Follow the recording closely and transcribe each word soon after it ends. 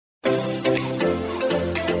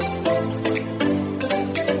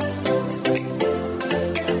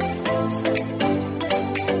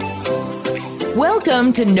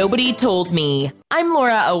Welcome to Nobody Told Me. I'm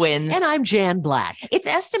Laura Owens. And I'm Jan Black. It's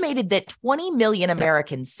estimated that 20 million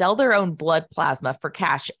Americans sell their own blood plasma for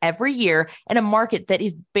cash every year in a market that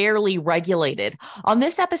is barely regulated. On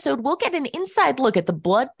this episode, we'll get an inside look at the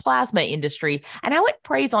blood plasma industry and how it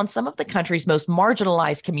preys on some of the country's most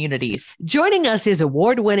marginalized communities. Joining us is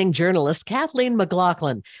award-winning journalist Kathleen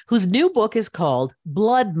McLaughlin, whose new book is called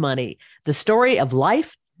Blood Money: The Story of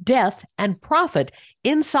Life, Death, and Profit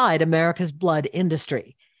Inside America's Blood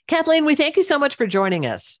Industry. Kathleen, we thank you so much for joining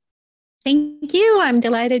us. Thank you. I'm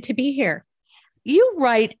delighted to be here. You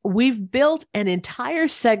write, we've built an entire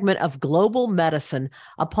segment of global medicine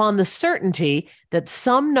upon the certainty that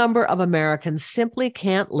some number of Americans simply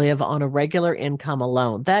can't live on a regular income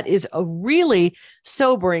alone. That is a really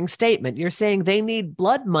sobering statement. You're saying they need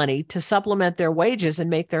blood money to supplement their wages and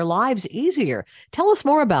make their lives easier. Tell us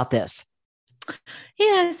more about this.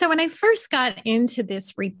 Yeah. So when I first got into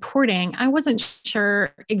this reporting, I wasn't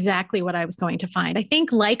sure exactly what I was going to find. I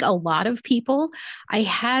think, like a lot of people, I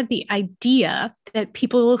had the idea that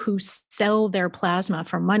people who sell their plasma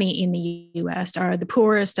for money in the US are the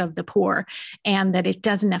poorest of the poor, and that it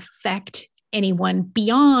doesn't affect anyone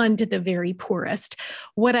beyond the very poorest.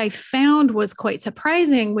 What I found was quite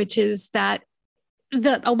surprising, which is that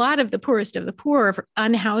a lot of the poor,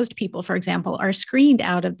 unhoused people, for example, are screened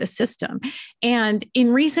out of the system. And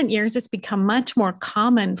in recent years, it's become much more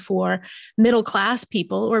common for middle-class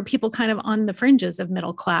people or people kind of on the fringes of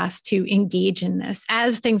middle class to engage in this.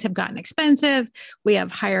 As things have gotten expensive, we have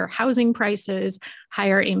higher housing prices,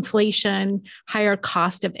 higher inflation, higher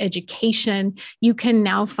cost of education. You can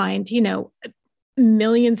now find,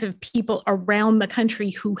 millions of people around the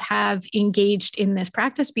country who have engaged in this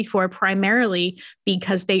practice before, primarily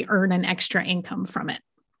because they earn an extra income from it.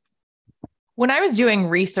 When I was doing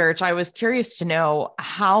research, I was curious to know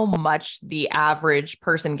how much the average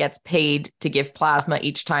person gets paid to give plasma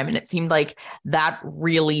each time. And it seemed like that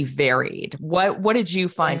really varied. What did you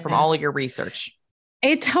find from all of your research?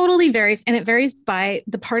 It totally varies, and it varies by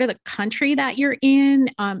the part of the country that you're in.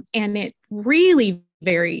 And it really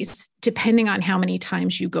varies depending on how many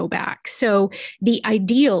times you go back. So the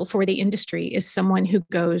ideal for the industry is someone who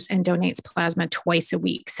goes and donates plasma twice a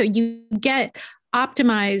week. So you get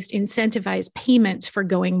optimized, incentivized payments for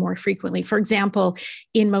going more frequently. For example,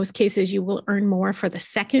 in most cases, you will earn more for the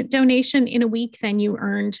second donation in a week than you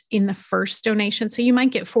earned in the first donation. So you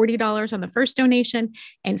might get $40 on the first donation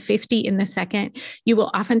and $50 in the second. You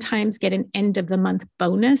will oftentimes get an end of the month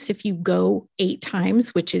bonus if you go 8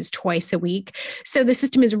 times, which is twice a week. So the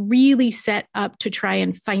system is really set up to try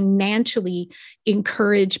and financially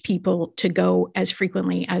encourage people to go as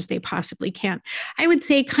frequently as they possibly can. I would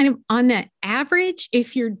say, kind of on that average,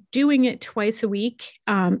 if you're doing it twice a week,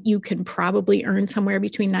 you can probably earn somewhere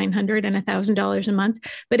between $900 and $1,000 a month.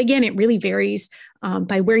 But again, it really varies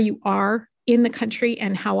by where you are in the country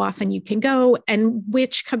and how often you can go, and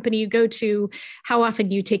which company you go to, how often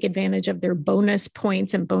you take advantage of their bonus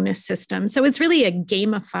points and bonus systems. So it's really a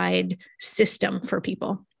gamified system for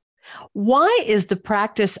people. Why is the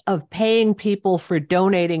practice of paying people for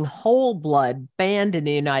donating whole blood banned in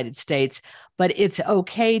the United States, but it's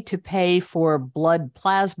okay to pay for blood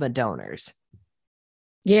plasma donors?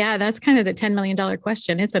 Yeah, that's kind of the $10 million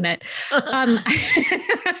question, isn't it?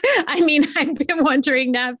 I mean, I've been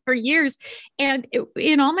wondering that for years. And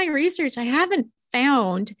in all my research, I haven't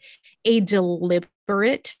found a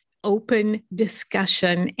deliberate open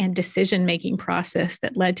discussion and decision-making process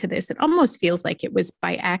that led to this. It almost feels like it was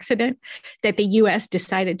by accident that the US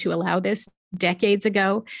decided to allow this decades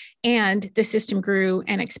ago, and the system grew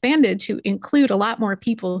and expanded to include a lot more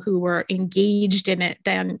people who were engaged in it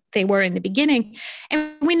than they were in the beginning.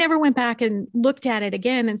 And we never went back and looked at it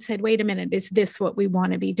again and said, wait a minute, is this what we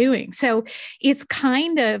want to be doing? So it's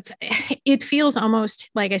it feels almost,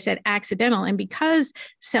 like I said, accidental. And because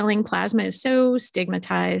selling plasma is so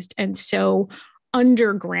stigmatized and so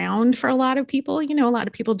underground for a lot of people, a lot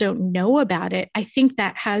of people don't know about it. I think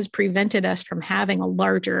that has prevented us from having a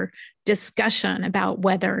larger discussion about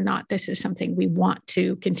whether or not this is something we want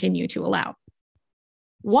to continue to allow.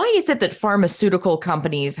 Why is it that pharmaceutical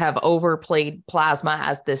companies have overplayed plasma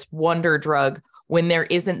as this wonder drug when there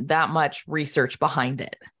isn't that much research behind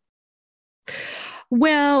it?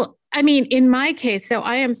 Well, I mean, in my case, so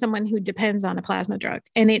I am someone who depends on a plasma drug,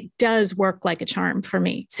 and it does work like a charm for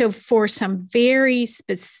me. So for some very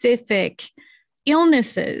specific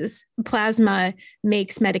illnesses, plasma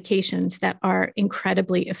makes medications that are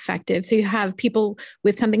incredibly effective. So you have people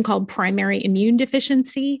with something called primary immune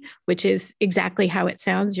deficiency, which is exactly how it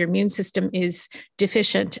sounds. Your immune system is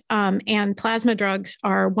deficient. And plasma drugs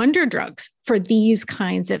are wonder drugs for these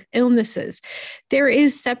kinds of illnesses. There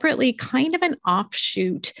is separately kind of an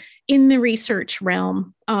offshoot in the research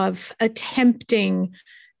realm of attempting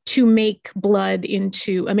to make blood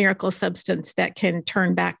into a miracle substance that can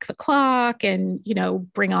turn back the clock and,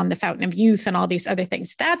 bring on the fountain of youth and all these other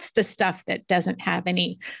things. That's the stuff that doesn't have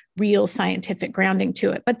any real scientific grounding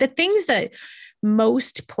to it. But the things that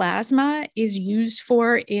most plasma is used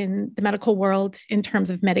for in the medical world in terms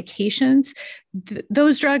of medications,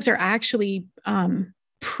 those drugs are actually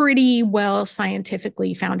pretty well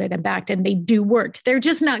scientifically founded and backed, and they do work. They're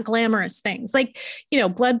just not glamorous things. Like,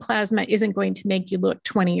 blood plasma isn't going to make you look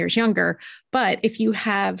 20 years younger, but if you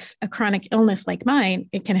have a chronic illness like mine,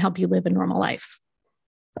 it can help you live a normal life.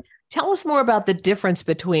 Tell us more about the difference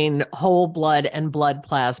between whole blood and blood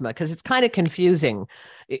plasma, because it's kind of confusing,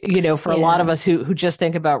 for a lot of us who just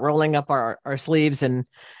think about rolling up our sleeves and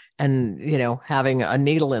having a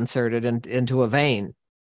needle inserted into a vein.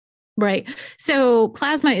 Right. So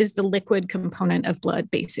plasma is the liquid component of blood,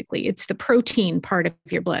 basically. It's the protein part of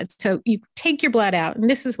your blood. So you take your blood out, and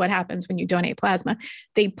this is what happens when you donate plasma.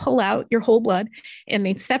 They pull out your whole blood and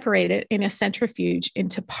they separate it in a centrifuge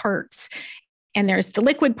into parts. And there's the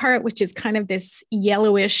liquid part, which is kind of this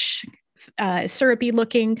yellowish, syrupy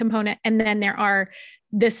looking component. And then there are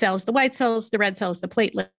the cells, the white cells, the red cells, the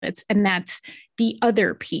platelets, and that's the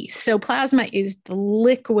other piece. So plasma is the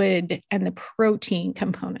liquid and the protein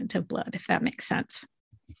component of blood, if that makes sense.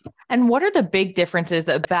 And what are the big differences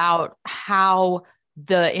about how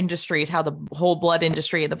the industries, how the whole blood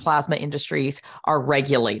industry and the plasma industries are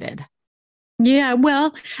regulated? Yeah,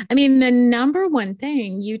 well, the number one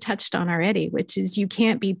thing you touched on already, which is you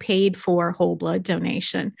can't be paid for whole blood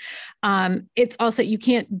donation. It's also, you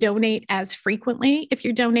can't donate as frequently if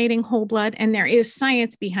you're donating whole blood. And there is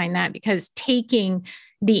science behind that, because taking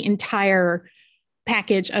the entire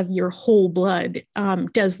package of your whole blood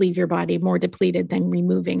does leave your body more depleted than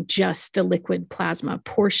removing just the liquid plasma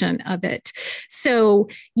portion of it. So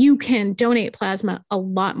you can donate plasma a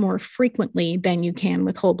lot more frequently than you can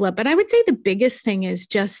with whole blood. But I would say the biggest thing is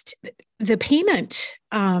just the payment.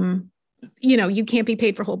 You can't be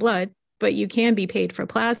paid for whole blood, but you can be paid for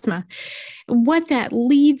plasma. What that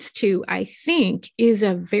leads to, I think, is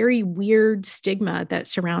a very weird stigma that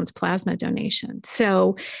surrounds plasma donation.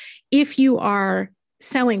 So if you are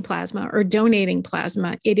selling plasma or donating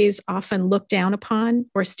plasma, it is often looked down upon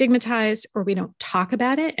or stigmatized, or we don't talk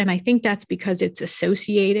about it. And I think that's because it's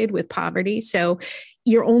associated with poverty. So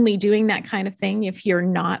you're only doing that kind of thing if you're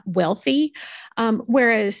not wealthy.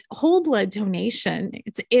 Whereas whole blood donation,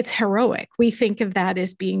 it's heroic. We think of that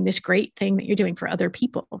as being this great thing that you're doing for other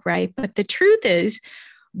people, right? But the truth is,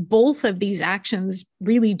 both of these actions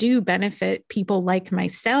really do benefit people like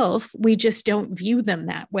myself. We just don't view them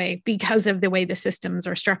that way because of the way the systems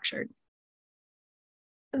are structured.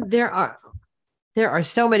 There are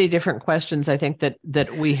so many different questions, I think,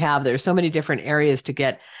 that we have. There's so many different areas to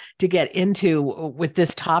get into with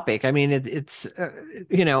this topic. It's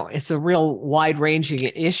a real wide-ranging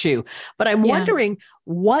issue. But I'm wondering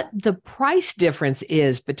what the price difference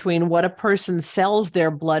is between what a person sells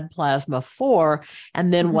their blood plasma for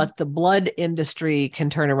and then what the blood industry can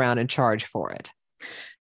turn around and charge for it.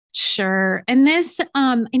 Sure. And this,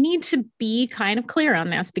 I need to be kind of clear on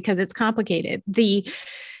this because it's complicated. The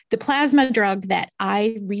plasma drug that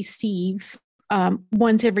I receive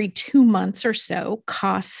once every 2 months or so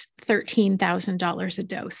costs $13,000 a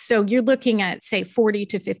dose. So you're looking at, say, $40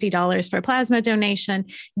 to $50 for a plasma donation.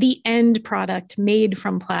 The end product made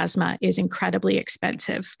from plasma is incredibly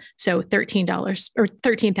expensive. So $13 or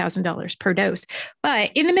 $13,000 per dose.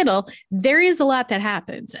 But in the middle, there is a lot that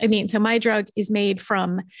happens. So my drug is made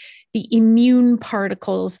from the immune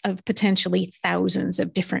particles of potentially thousands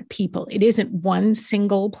of different people. It isn't one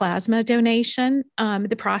single plasma donation.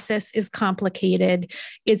 The process is complicated.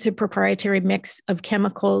 It's a proprietary mix of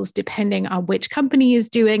chemicals depending on which company is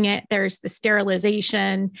doing it. There's the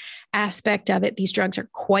sterilization aspect of it. These drugs are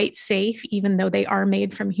quite safe, even though they are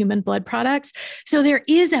made from human blood products. So there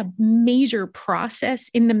is a major process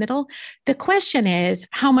in the middle. The question is,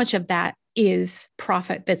 how much of that is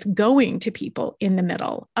profit that's going to people in the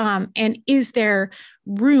middle? And is there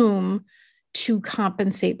room to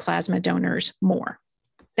compensate plasma donors more?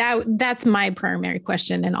 That's my primary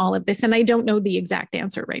question in all of this. And I don't know the exact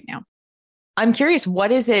answer right now. I'm curious,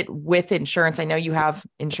 what is it with insurance? I know you have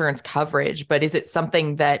insurance coverage, but is it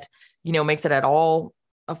something that, makes it at all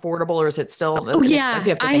affordable, or is it still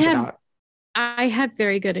expensive to think about? I have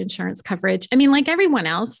very good insurance coverage. I mean, like everyone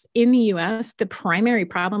else in the US, the primary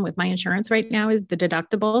problem with my insurance right now is the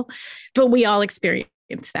deductible, but we all experience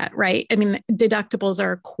that, right? I mean, deductibles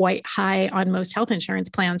are quite high on most health insurance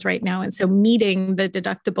plans right now. And so meeting the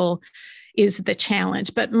deductible is the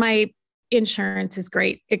challenge. But my insurance is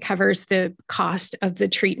great. It covers the cost of the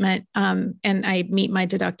treatment. And I meet my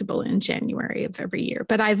deductible in January of every year.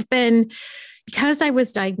 But because I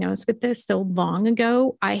was diagnosed with this so long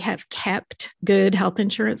ago, I have kept good health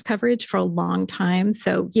insurance coverage for a long time.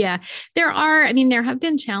 So yeah, there have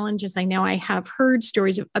been challenges. I know I have heard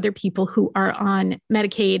stories of other people who are on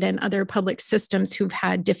Medicaid and other public systems who've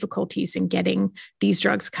had difficulties in getting these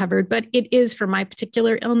drugs covered. But it is, for my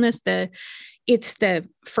particular illness, it's the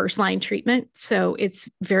first line treatment. So it's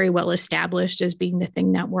very well established as being the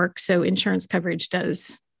thing that works. So insurance coverage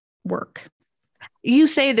does work. You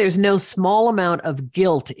say there's no small amount of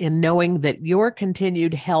guilt in knowing that your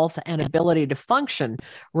continued health and ability to function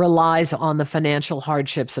relies on the financial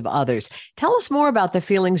hardships of others. Tell us more about the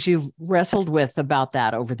feelings you've wrestled with about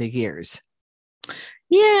that over the years.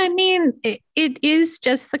 Yeah, I mean, it is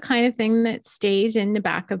just the kind of thing that stays in the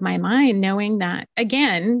back of my mind, knowing that,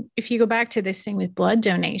 again, if you go back to this thing with blood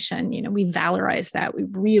donation, we valorize that. We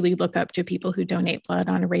really look up to people who donate blood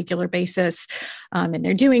on a regular basis, and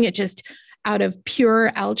they're doing it just out of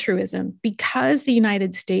pure altruism. Because the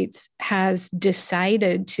United States has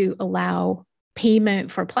decided to allow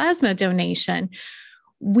payment for plasma donation,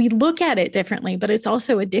 we look at it differently, but it's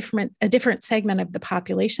also a different segment of the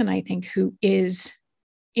population, I think, who is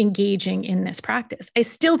engaging in this practice. I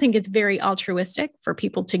still think it's very altruistic for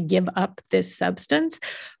people to give up this substance,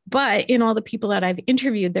 but in all the people that I've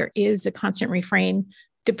interviewed, there is a constant refrain.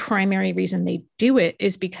 The primary reason they do it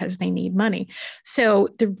is because they need money. So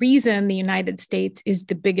the reason the United States is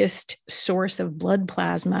the biggest source of blood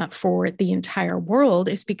plasma for the entire world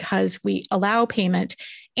is because we allow payment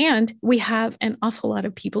and we have an awful lot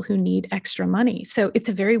of people who need extra money. So it's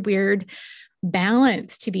a very weird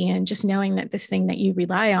balance to be in, just knowing that this thing that you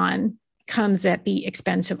rely on comes at the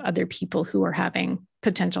expense of other people who are having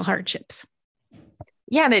potential hardships.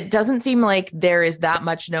 Yeah, and it doesn't seem like there is that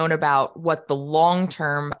much known about what the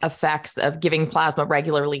long-term effects of giving plasma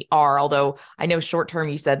regularly are. Although I know short-term,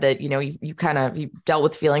 you said that, you dealt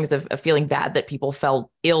with feelings of feeling bad that people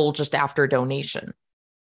felt ill just after donation.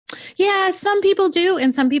 Yeah, some people do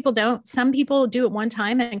and some people don't. Some people do it one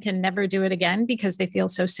time and can never do it again because they feel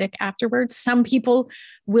so sick afterwards. Some people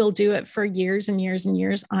will do it for years and years and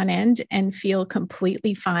years on end and feel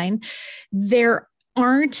completely fine. There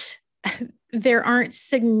aren't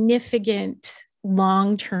significant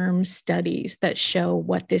long-term studies that show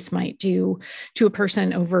what this might do to a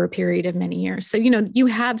person over a period of many years. So, you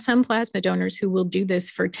have some plasma donors who will do this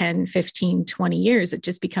for 10, 15, 20 years. It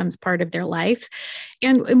just becomes part of their life.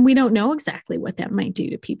 And we don't know exactly what that might do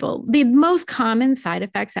to people. The most common side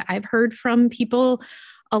effects that I've heard from people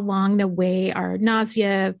along the way are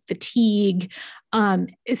nausea, fatigue.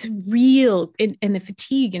 It's real, and the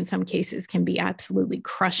fatigue in some cases can be absolutely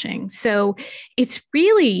crushing. So it's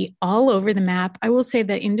really all over the map. I will say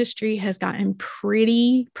the industry has gotten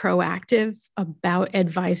pretty proactive about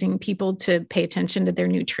advising people to pay attention to their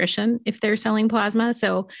nutrition if they're selling plasma.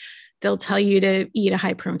 So they'll tell you to eat a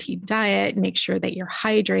high protein diet, make sure that you're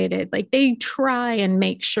hydrated. Like, they try and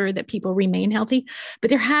make sure that people remain healthy, but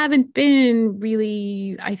there haven't been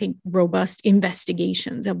really, I think, robust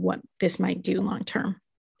investigations of what this might do long term.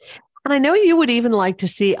 And I know you would even like to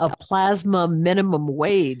see a plasma minimum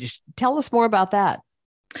wage. Tell us more about that.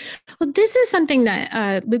 Well, this is something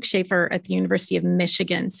that Luke Schaefer at the University of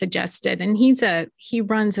Michigan suggested, and he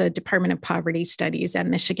runs a Department of Poverty Studies at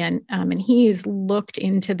Michigan, and he's looked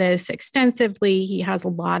into this extensively. He has a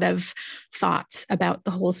lot of thoughts about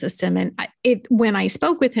the whole system, and when I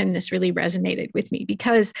spoke with him, this really resonated with me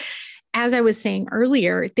because, as I was saying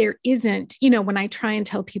earlier, there isn't, when I try and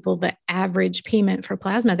tell people the average payment for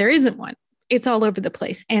plasma, there isn't one. It's all over the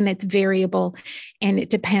place and it's variable and it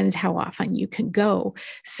depends how often you can go.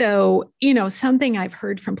 So, something I've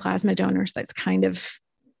heard from plasma donors that's kind of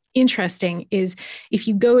interesting is if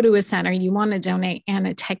you go to a center, you want to donate and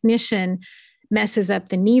a technician messes up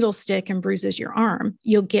the needle stick and bruises your arm,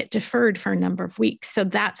 you'll get deferred for a number of weeks. So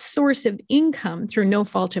that source of income, through no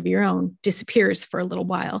fault of your own, disappears for a little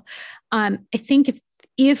while. I think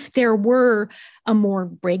if there were a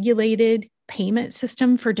more regulated payment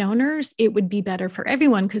system for donors, it would be better for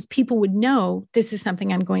everyone because people would know this is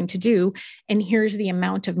something I'm going to do. And here's the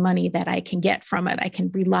amount of money that I can get from it. I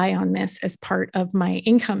can rely on this as part of my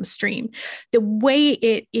income stream. The way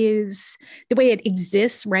it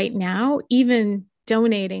exists right now, even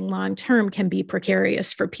donating long-term can be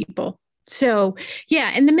precarious for people. So,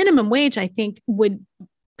 yeah, and the minimum wage, I think, would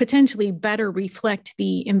potentially better reflect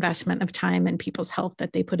the investment of time and people's health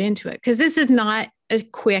that they put into it. Because this is not a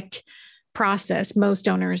quick process. Most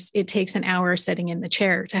donors, it takes an hour sitting in the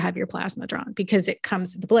chair to have your plasma drawn, because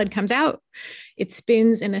the blood comes out, it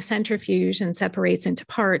spins in a centrifuge and separates into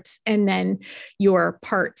parts, and then your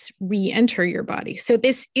parts re-enter your body. So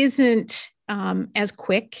this isn't as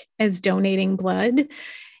quick as donating blood.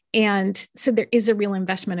 And so there is a real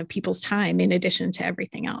investment of people's time in addition to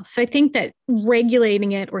everything else. So I think that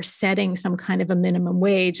regulating it or setting some kind of a minimum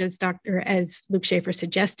wage, as Luke Schaefer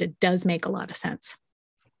suggested, does make a lot of sense.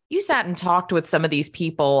 You sat and talked with some of these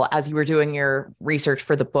people as you were doing your research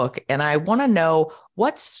for the book, and I want to know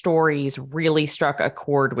what stories really struck a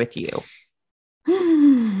chord with you.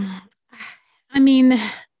 I mean,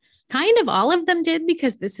 kind of all of them did,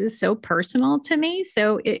 because this is so personal to me.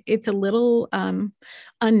 So it's a little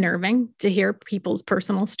unnerving to hear people's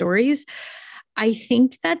personal stories. I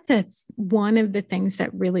think that one of the things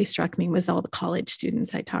that really struck me was all the college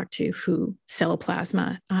students I talked to who sell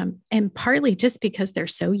plasma, and partly just because they're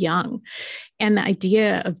so young. And the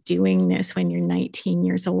idea of doing this when you're 19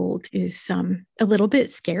 years old is a little bit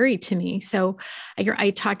scary to me. So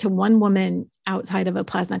I talked to one woman outside of a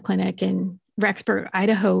plasma clinic in Rexburg,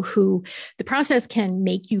 Idaho, who the process can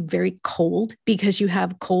make you very cold because you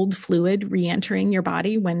have cold fluid re-entering your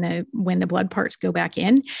body when the blood parts go back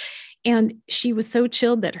in. And she was so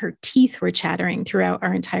chilled that her teeth were chattering throughout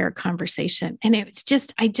our entire conversation. And I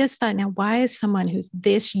just thought, now, why is someone who's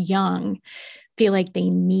this young feel like they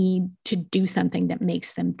need to do something that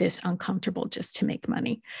makes them this uncomfortable just to make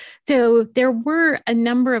money? So there were a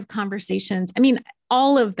number of conversations. I mean,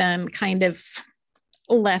 all of them kind of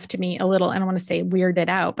left me a little, I don't want to say weirded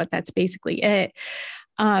out, but that's basically it.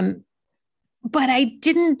 But I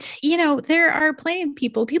didn't, there are plenty of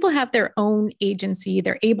people have their own agency.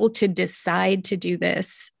 They're able to decide to do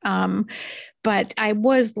this. But I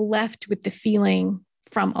was left with the feeling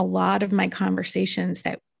from a lot of my conversations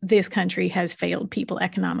that this country has failed people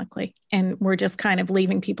economically, and we're just kind of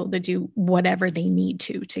leaving people to do whatever they need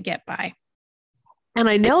to get by. And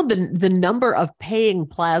I know the number of paying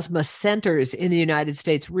plasma centers in the United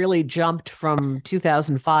States really jumped from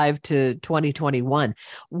 2005 to 2021.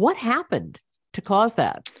 What happened to cause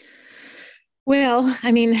that? Well,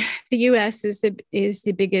 I mean, the U.S. is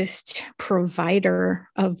the biggest provider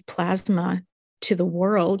of plasma to the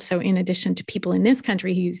world. So in addition to people in this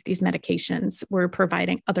country who use these medications, we're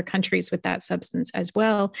providing other countries with that substance as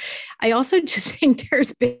well. I also just think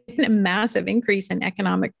there's been a massive increase in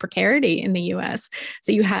economic precarity in the US.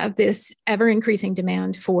 So you have this ever increasing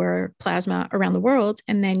demand for plasma around the world.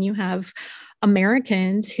 And then you have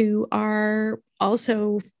Americans who are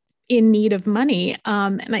also in need of money.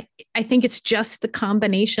 And I think it's just the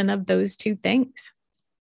combination of those two things.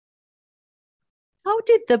 How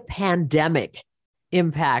did the pandemic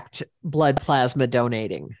impact blood plasma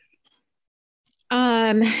donating?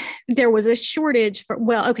 There was a shortage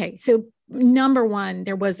so number one,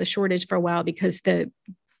 there was a shortage for a while because the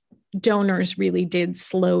donors really did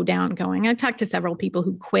slow down going. I talked to several people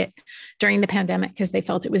who quit during the pandemic because they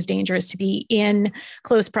felt it was dangerous to be in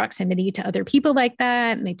close proximity to other people like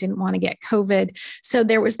that, and they didn't want to get COVID. So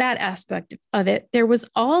there was that aspect of it. There was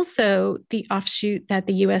also the offshoot that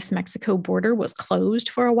the US-Mexico border was closed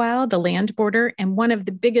for a while, the land border, and one of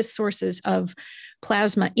the biggest sources of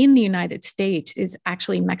plasma in the United States is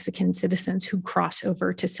actually Mexican citizens who cross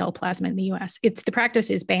over to sell plasma in the US. The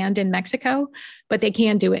practice is banned in Mexico, but they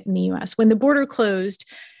can do it in the US. When the border closed,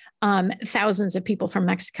 thousands of people from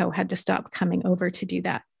Mexico had to stop coming over to do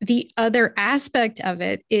that. The other aspect of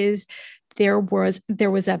it is there was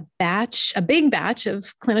a big batch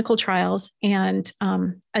of clinical trials and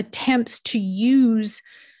attempts to use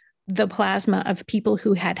the plasma of people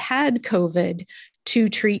who had COVID to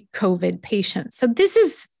treat COVID patients. So this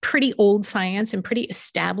is pretty old science and pretty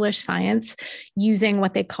established science, using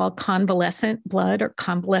what they call convalescent blood or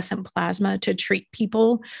convalescent plasma to treat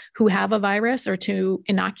people who have a virus or to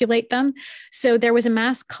inoculate them. So there was a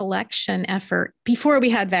mass collection effort before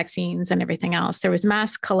we had vaccines and everything else. There was a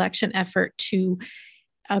mass collection effort to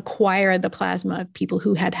acquire the plasma of people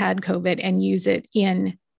who had COVID and use it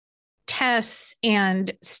in tests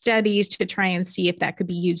and studies to try and see if that could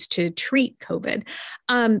be used to treat COVID.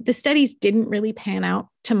 The studies didn't really pan out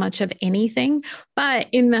to much of anything, but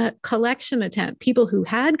in the collection attempt, people who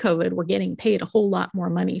had COVID were getting paid a whole lot more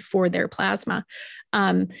money for their plasma.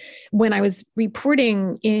 When I was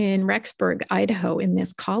reporting in Rexburg, Idaho, in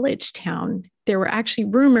this college town, there were actually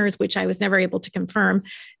rumors, which I was never able to confirm,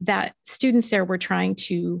 that students there were trying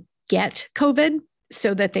to get COVID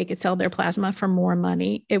so that they could sell their plasma for more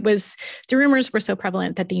money. The rumors were so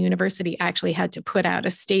prevalent that the university actually had to put out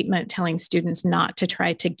a statement telling students not to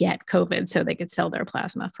try to get COVID so they could sell their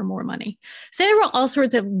plasma for more money. So there were all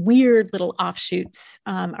sorts of weird little offshoots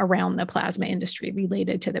around the plasma industry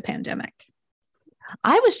related to the pandemic.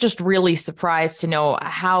 I was just really surprised to know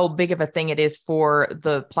how big of a thing it is for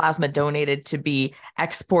the plasma donated to be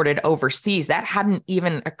exported overseas. That hadn't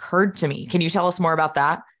even occurred to me. Can you tell us more about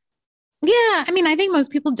that? Yeah, I mean, I think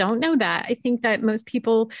most people don't know that. I think that most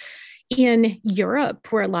people in Europe,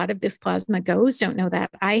 where a lot of this plasma goes, don't know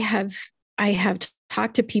that. I have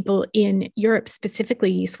talked to people in Europe,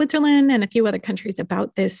 specifically Switzerland and a few other countries,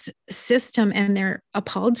 about this system, and they're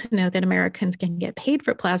appalled to know that Americans can get paid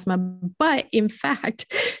for plasma. But in fact,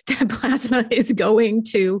 that plasma is going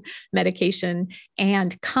to medication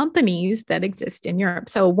and companies that exist in Europe.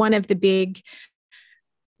 So one of the big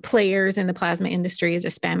players in the plasma industry is a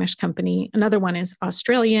Spanish company. Another one is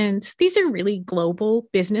Australians. These are really global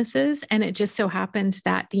businesses. And it just so happens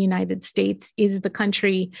that the United States is the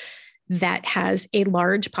country that has a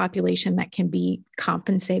large population that can be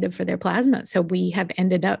compensated for their plasma. So we have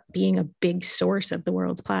ended up being a big source of the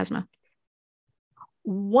world's plasma.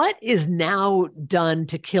 What is now done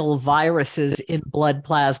to kill viruses in blood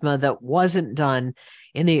plasma that wasn't done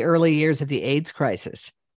in the early years of the AIDS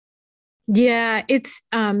crisis? Yeah, it's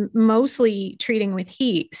mostly treating with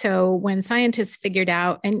heat. So when scientists figured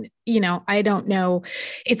out, and, I don't know,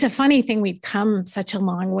 it's a funny thing. We've come such a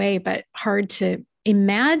long way, but hard to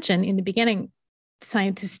imagine. In the beginning,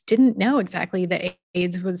 scientists didn't know exactly that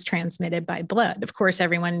AIDS was transmitted by blood. Of course,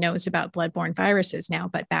 everyone knows about bloodborne viruses now,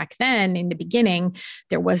 but back then, in the beginning,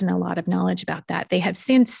 there wasn't a lot of knowledge about that. They have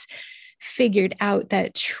since figured out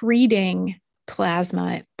that treating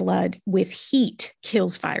plasma blood with heat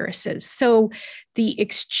kills viruses. So the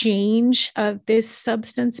exchange of this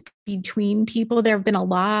substance between people, there have been a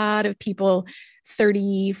lot of people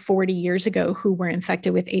 30, 40 years ago who were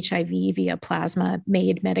infected with HIV via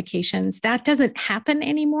plasma-made medications. That doesn't happen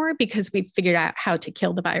anymore because we figured out how to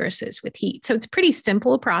kill the viruses with heat. So it's a pretty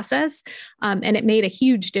simple process, and it made a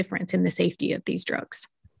huge difference in the safety of these drugs.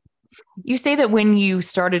 You say that when you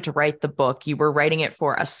started to write the book, you were writing it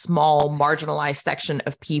for a small, marginalized section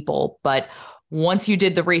of people. But once you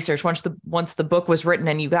did the research, once the book was written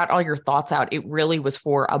and you got all your thoughts out, it really was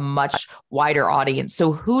for a much wider audience.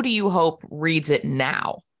 So who do you hope reads it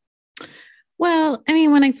now? Well, I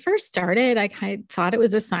mean, when I first started, I kind of thought it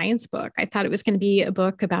was a science book. I thought it was going to be a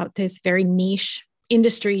book about this very niche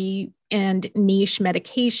industry and niche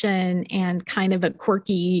medication and kind of a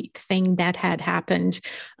quirky thing that had happened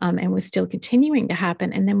and was still continuing to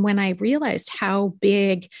happen. And then when I realized how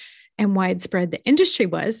big and widespread the industry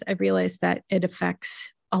was, I realized that it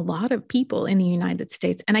affects a lot of people in the United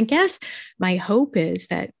States. And I guess my hope is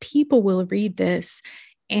that people will read this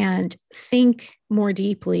and think more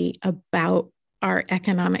deeply about our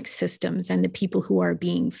economic systems and the people who are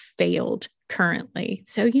being failed currently.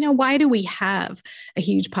 So, why do we have a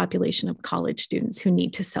huge population of college students who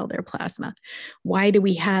need to sell their plasma? Why do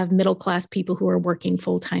we have middle-class people who are working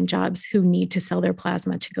full-time jobs who need to sell their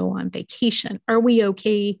plasma to go on vacation? Are we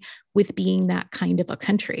okay with being that kind of a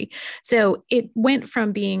country? So it went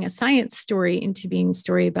from being a science story into being a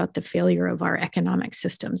story about the failure of our economic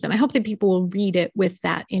systems. And I hope that people will read it with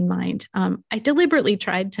that in mind. I deliberately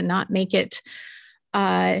tried to not make it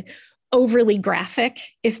overly graphic,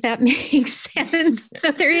 if that makes sense.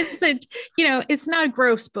 So there isn't, it's not a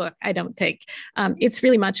gross book, I don't think. It's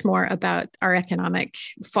really much more about our economic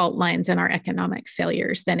fault lines and our economic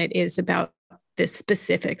failures than it is about the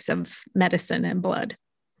specifics of medicine and blood.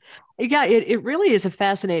 Yeah, it really is a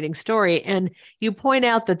fascinating story. And you point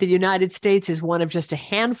out that the United States is one of just a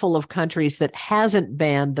handful of countries that hasn't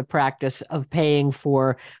banned the practice of paying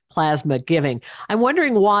for plasma giving. I'm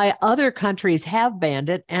wondering why other countries have banned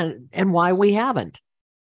it and why we haven't.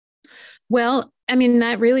 Well, I mean,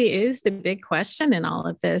 that really is the big question in all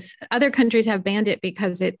of this. Other countries have banned it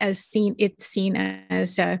because it's seen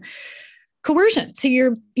as coercion. So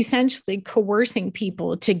you're essentially coercing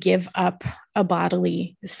people to give up a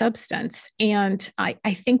bodily substance. And I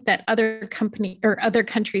think that other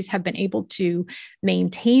countries have been able to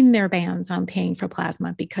maintain their bans on paying for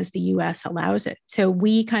plasma because the US allows it. So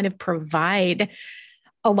we kind of provide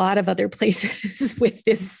a lot of other places with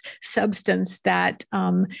this substance that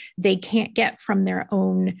they can't get from their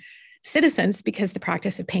own citizens because the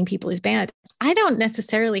practice of paying people is banned. I don't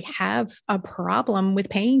necessarily have a problem with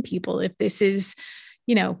paying people if this is,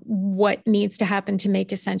 what needs to happen to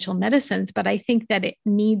make essential medicines. But I think that it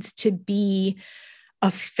needs to be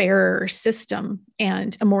a fairer system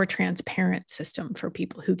and a more transparent system for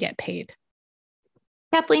people who get paid.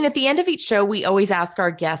 Kathleen, at the end of each show, we always ask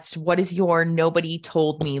our guests, what is your nobody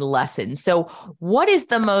told me lesson? So, what is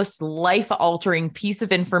the most life altering piece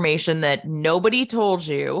of information that nobody told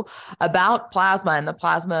you about plasma and the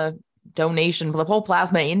plasma donation, the whole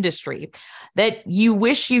plasma industry that you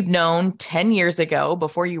wish you'd known 10 years ago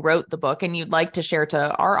before you wrote the book and you'd like to share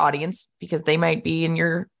to our audience because they might be in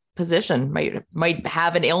your position, might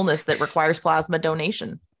have an illness that requires plasma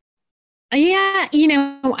donation? Yeah,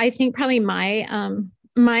 I think probably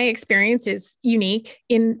my experience is unique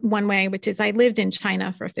in one way, which is I lived in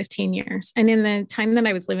China for 15 years. And in the time that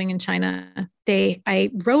I was living in China,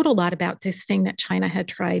 I wrote a lot about this thing that China had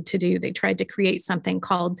tried to do. They tried to create something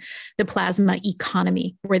called the plasma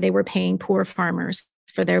economy, where they were paying poor farmers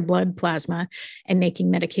for their blood plasma and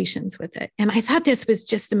making medications with it. And I thought this was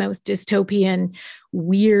just the most dystopian,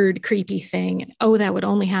 weird, creepy thing. Oh, that would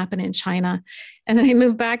only happen in China. And then I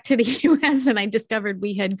moved back to the US and I discovered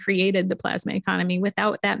we had created the plasma economy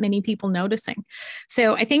without that many people noticing.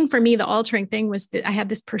 So I think for me, the altering thing was that I had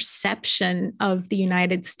this perception of the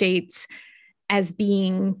United States as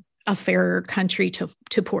being a fairer country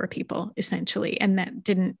to poor people, essentially. And that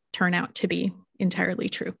didn't turn out to be entirely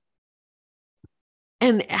true.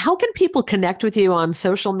 And how can people connect with you on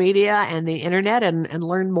social media and the internet and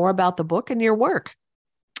learn more about the book and your work?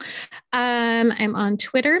 I'm on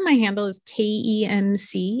Twitter. My handle is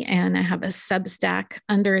KEMC, and I have a Substack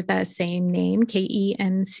under the same name,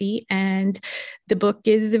 KEMC. And the book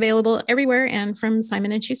is available everywhere and from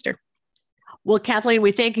Simon & Schuster. Well, Kathleen,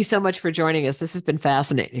 we thank you so much for joining us. This has been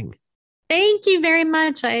fascinating. Thank you very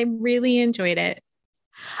much. I really enjoyed it.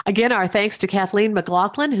 Again, our thanks to Kathleen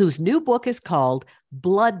McLaughlin, whose new book is called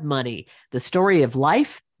Blood Money, the story of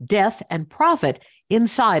life, death, and profit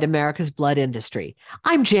inside America's blood industry.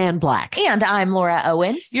 I'm Jan Black. And I'm Laura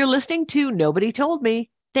Owens. You're listening to Nobody Told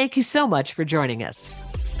Me. Thank you so much for joining us.